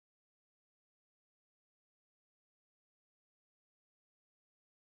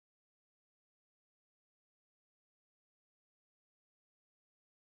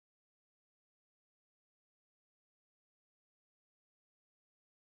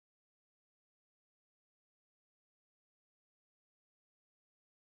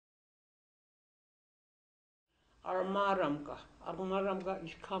Armaramka. Armaramka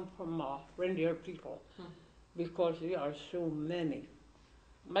is come from reindeer people because there are so many.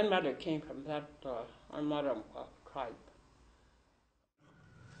 My mother came from that Armaramka tribe.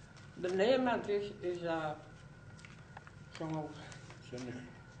 The name of this is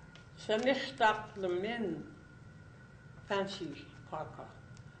Sanistak the men fancy parka.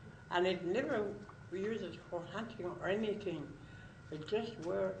 And it never use it for hunting or anything. It just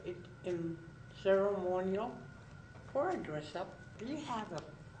wear it in ceremonial for a dress up. We have a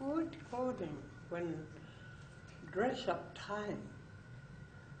good clothing when dress up time.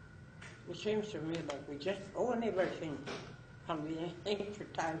 It seems to me like we just own everything from the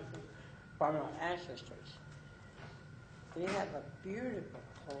ancient times from our ancestors. We have a beautiful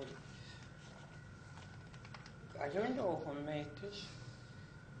clothing. I don't know who made this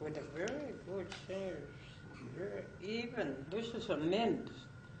with a very good singers. Very even. This is a men's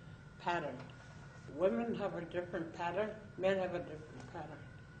pattern. Women have a different pattern, men have a different pattern.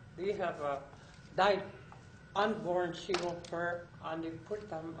 We have a dyed unborn seal fur, and they put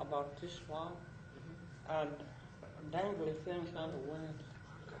them about this long and dangly things on the wind.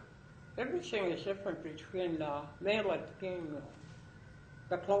 Everything is different between male and female,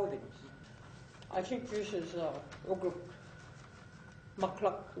 the clothing. I think this is uguk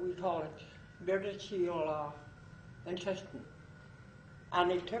maklak, we call it, vertical intestine.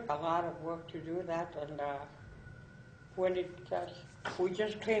 And it took a lot of work to do that, and when it gets, we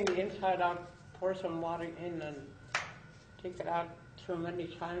just clean the inside out, pour some water in and take it out so many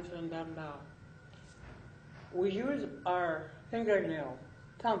times, and then we use our fingernail,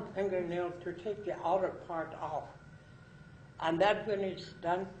 thumb fingernail, to take the outer part off. And then when it's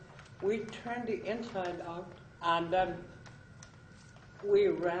done, we turn the inside out, and then we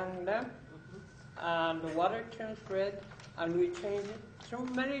wrang them, and the water turns red, and we change it so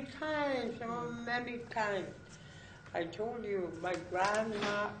many times, so many times. I told you, my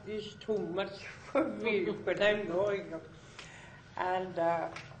grandma is too much for me when I'm going. And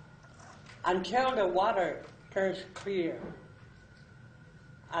until the water turns clear.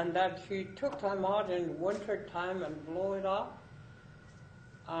 And then she took them out in winter time and blow it off.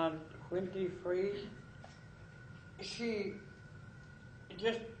 And when they freeze, she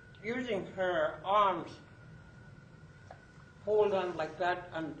just using her arms hold on like that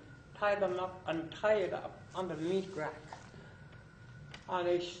and tie them up and tie it up on the meat rack. And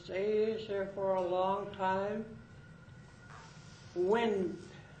it stays there for a long time. Wind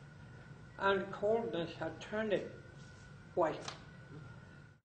and coldness had turned it white.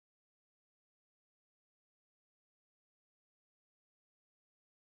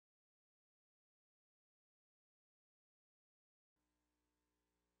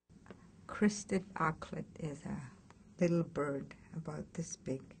 Crested auklet is a little bird about this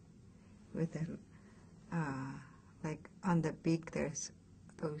big with a, like on the beak there's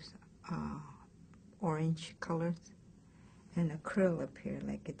those orange colors and a curl up here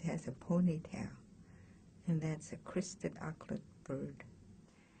like it has a ponytail, and that's a crested auklet bird.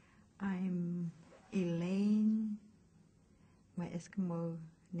 I'm Elaine. My Eskimo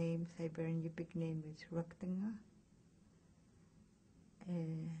name, Siberian Yupik name is Ruktanga.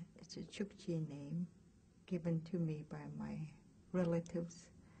 It's a Chukchi name given to me by my relatives,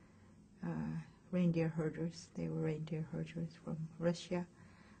 reindeer herders. They were reindeer herders from Russia.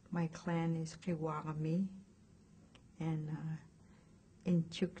 My clan is Kriwagami, and in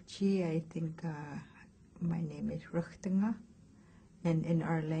Chukchi I think my name is Ruktanga, and in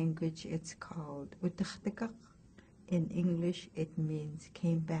our language it's called Utaktikak. In English it means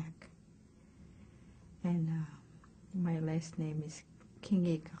came back. And my last name is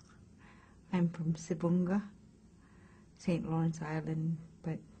Kingikak. I'm from Sibunga, St. Lawrence Island,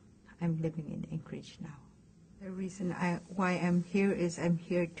 but I'm living in Anchorage now. The reason why I'm here is I'm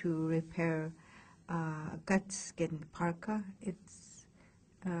here to repair gutskin parka. It's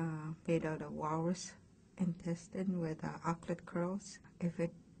made out of walrus intestine with auklet curls. If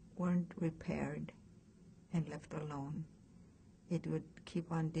it weren't repaired and left alone, it would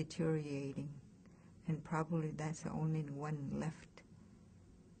keep on deteriorating, and probably that's the only one left.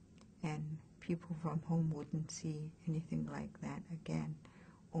 And people from home wouldn't see anything like that again,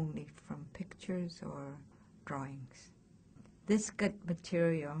 only from pictures or drawings. This gut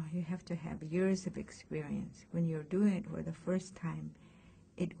material, you have to have years of experience. When you're doing it for the first time,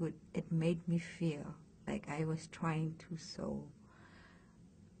 it made me feel like I was trying to sew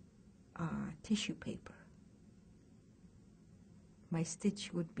tissue paper. My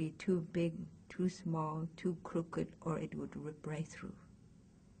stitch would be too big, too small, too crooked, or it would rip right through.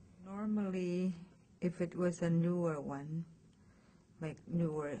 Normally, if it was a newer one, like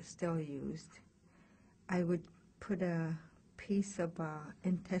newer, still used, I would put a piece of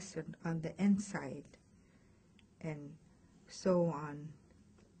intestine on the inside and sew on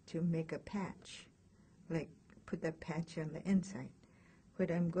to make a patch, like put the patch on the inside.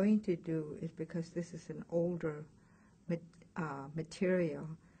 What I'm going to do is, because this is an older material,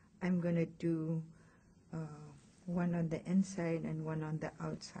 I'm going to do one on the inside and one on the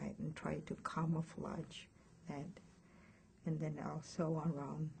outside and try to camouflage that. And then I'll sew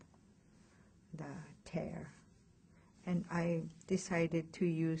around the tear. And I decided to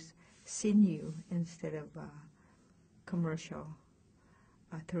use sinew instead of commercial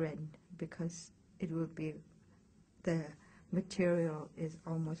thread, because it will be, the material is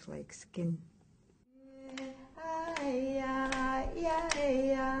almost like skin.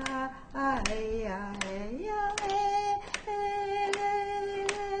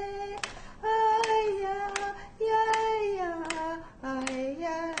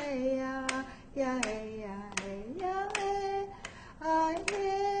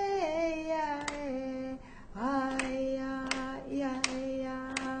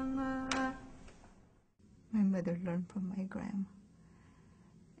 My mother learned from my grandma,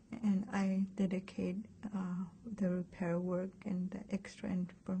 and I dedicate the repair work and the extra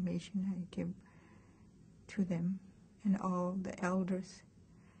information I give to them and all the elders.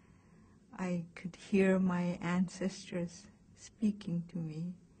 I could hear my ancestors speaking to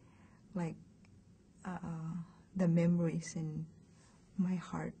me, like the memories in my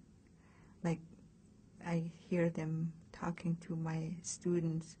heart. Like I hear them talking to my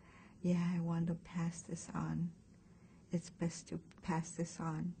students, yeah, I want to pass this on. It's best to pass this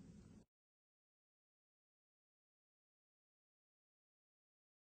on.